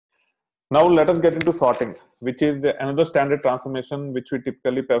Now let us get into sorting, which is another standard transformation which we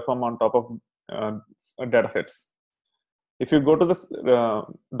typically perform on top of data sets. If you go to the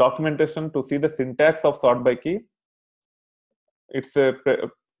documentation to see the syntax of sortByKey, it's a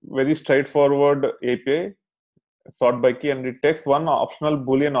very straightforward API, sortByKey, and it takes one optional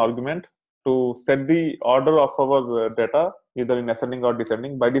Boolean argument to set the order of our data, either in ascending or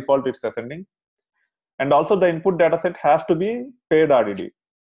descending. By default, it's ascending. And also the input data set has to be paired RDD.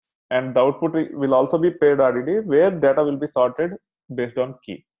 And the output will also be paired RDD, where data will be sorted based on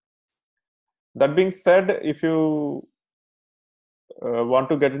key. That being said, if you want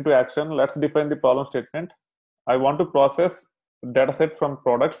to get into action, let's define the problem statement. I want to process data set from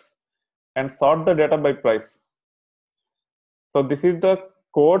products and sort the data by price. So this is the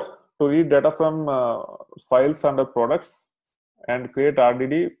code to read data from files under products and create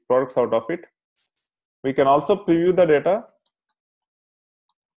RDD products out of it. We can also preview the data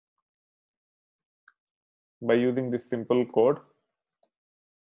by using this simple code.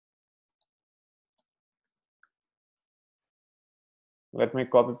 Let me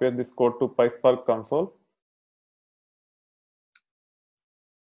copy paste this code to PySpark console.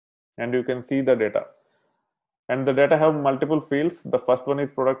 And you can see the data. And the data have multiple fields. The first one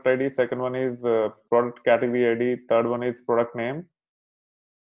is product ID, second one is product category ID, third one is product name,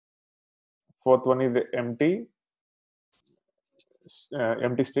 fourth one is empty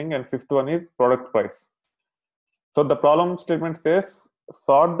string, and fifth one is product price. So the problem statement says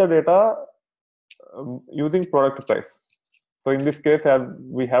sort the data using product price. So in this case, as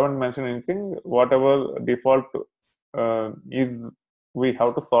we haven't mentioned anything, whatever default is, we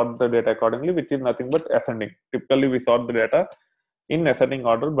have to sort the data accordingly, which is nothing but ascending. Typically, we sort the data in ascending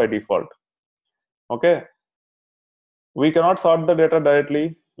order by default. Okay. We cannot sort the data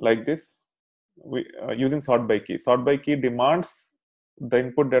directly like this using sortByKey. SortByKey demands the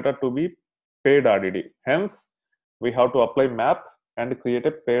input data to be paired RDD. Hence, we have to apply map and create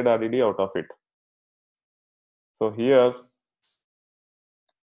a paired RDD out of it. So here,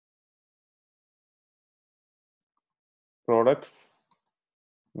 products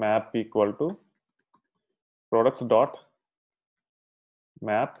map equal to products dot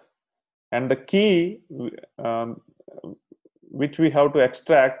map, and the key which we have to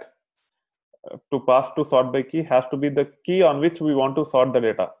extract to pass to sortByKey has to be the key on which we want to sort the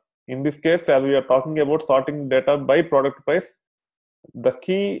data. In this case, as we are talking about sorting data by product price, the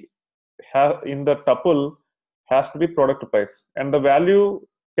key in the tuple has to be product price, and the value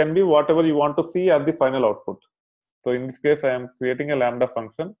can be whatever you want to see as the final output. So in this case, I am creating a lambda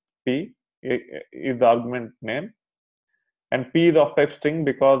function. P is the argument name, and P is of type string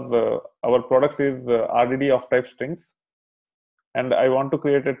because our products is RDD of type strings, and I want to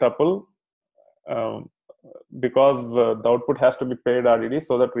create a tuple because the output has to be paired RDD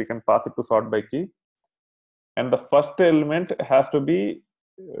so that we can pass it to sortByKey. And the first element has to be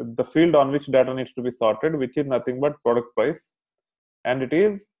the field on which data needs to be sorted, which is nothing but product price, and it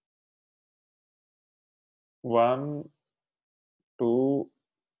is 1, 2,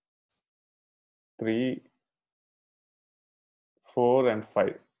 3, 4, and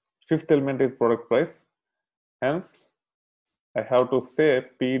 5. Fifth element is product price. Hence, I have to say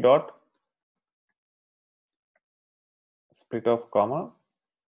P dot split of comma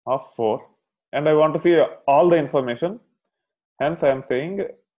of 4, and I want to see all the information. Hence, I am saying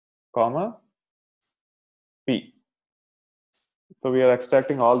comma P. So we are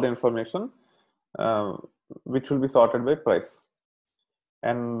extracting all the information which will be sorted by price.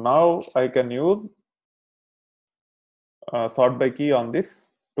 And now I can use sortByKey on this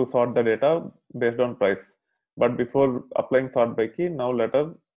to sort the data based on price. But before applying sortByKey, now let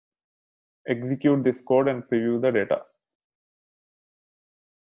us execute this code and preview the data.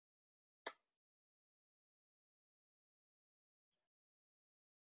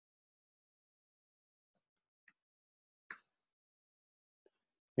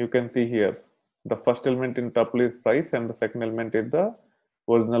 You can see here the first element in tuple is price and the second element is the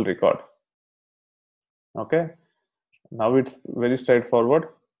original record. Okay, now it's very straightforward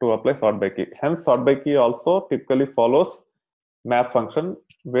to apply sortByKey. Hence, sortByKey also typically follows map function,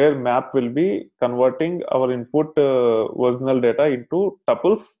 where map will be converting our input original data into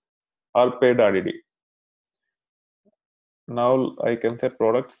tuples or paired RDD. Now I can say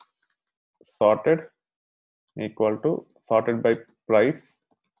products sorted equal to sorted by price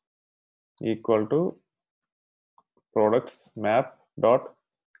equal to products map dot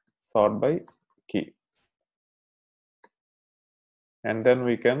sortByKey, and then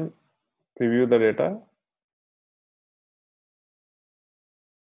we can preview the data.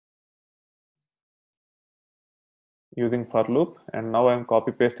 using for loop, and now I'm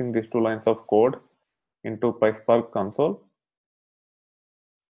copy pasting these 2 lines of code into PySpark console.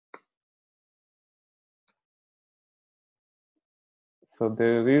 So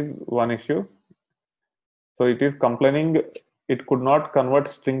there is one issue. So it is complaining it could not convert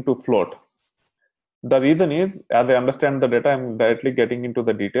string to float. The reason is, as I understand the data, I'm directly getting into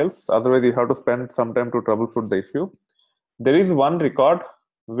the details. Otherwise, you have to spend some time to troubleshoot the issue. There is one record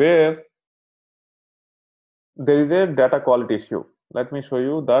where there is a data quality issue. Let me show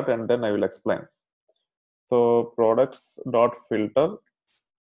you that and then I will explain. So products.filter,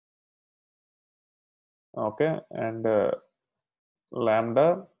 okay, and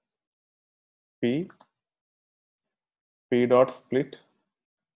lambda p dot split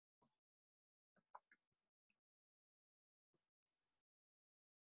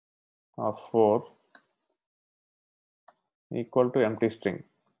of 4 equal to empty string.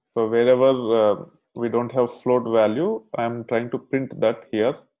 So wherever we don't have float value, I'm trying to print that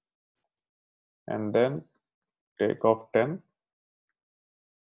here, and then take off 10,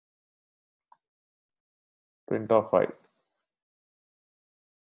 print of I.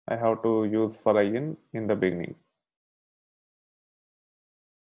 I have to use for I in the beginning.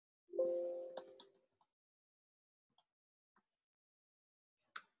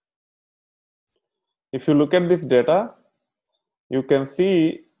 If you look at this data, you can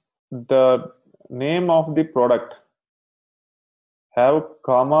see the name of the product have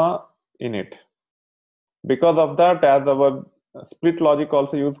comma in it. Because of that, as our split logic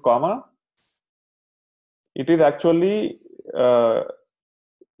also use comma, it is actually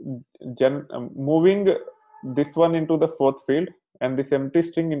moving this one into the 4th field and this empty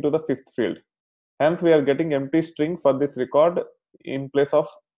string into the 5th field. Hence, we are getting empty string for this record in place of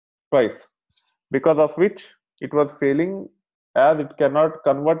price, because of which it was failing, as it cannot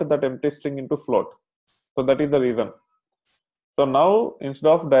convert that empty string into float. So that is the reason. So now, instead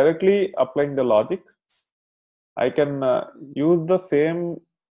of directly applying the logic, I can use the same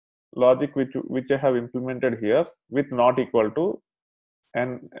logic which I have implemented here with not equal to,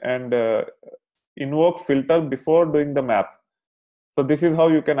 and invoke filter before doing the map. So this is how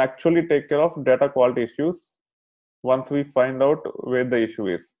you can actually take care of data quality issues once we find out where the issue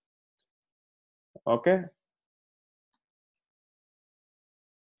is. Okay.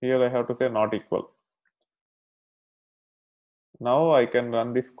 Here I have to say not equal. Now I can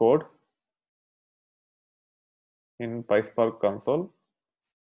run this code in PySpark console.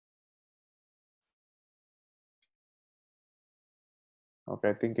 Okay,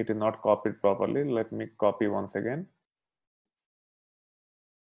 I think it is not copied properly. Let me copy once again.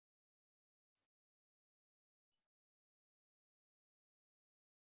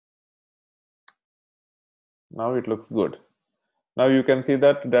 Now it looks good. Now you can see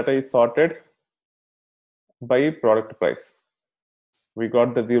that data is sorted by product price. We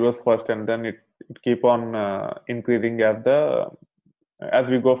got the zeros first, and then it keep on increasing as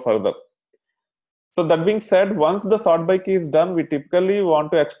we go further. So that being said, once the sort by key is done, we typically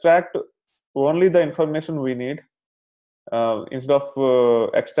want to extract only the information we need. Instead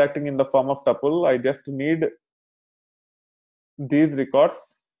of extracting in the form of tuple, I just need these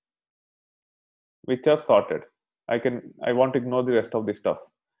records which are sorted. I want to ignore the rest of the stuff.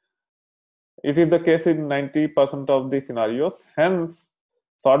 It is the case in 90% of the scenarios. Hence,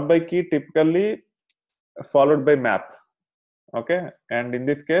 sort by key typically followed by map. Okay, and in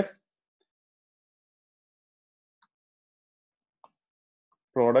this case,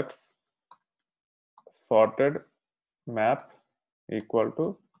 products sorted map equal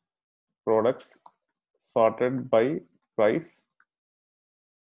to products sorted by price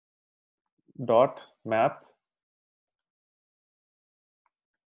dot map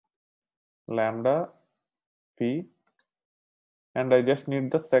lambda p, and I just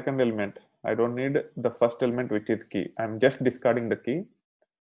need the second element. I don't need the first element, which is key. I'm just discarding the key,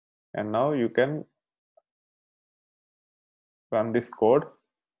 and now you can run this code.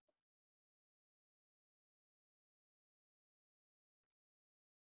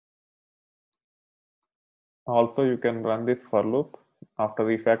 Also, you can run this for loop after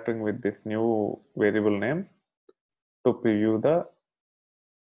refactoring with this new variable name to preview the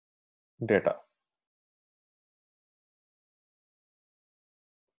data.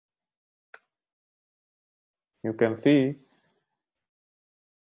 You can see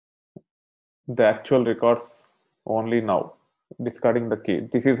the actual records only now, discarding the key.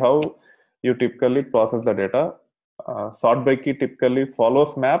 This is how you typically process the data. Sort by key typically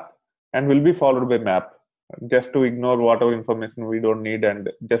follows map and will be followed by map, just to ignore whatever information we don't need and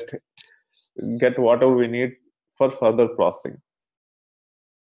just get whatever we need for further processing.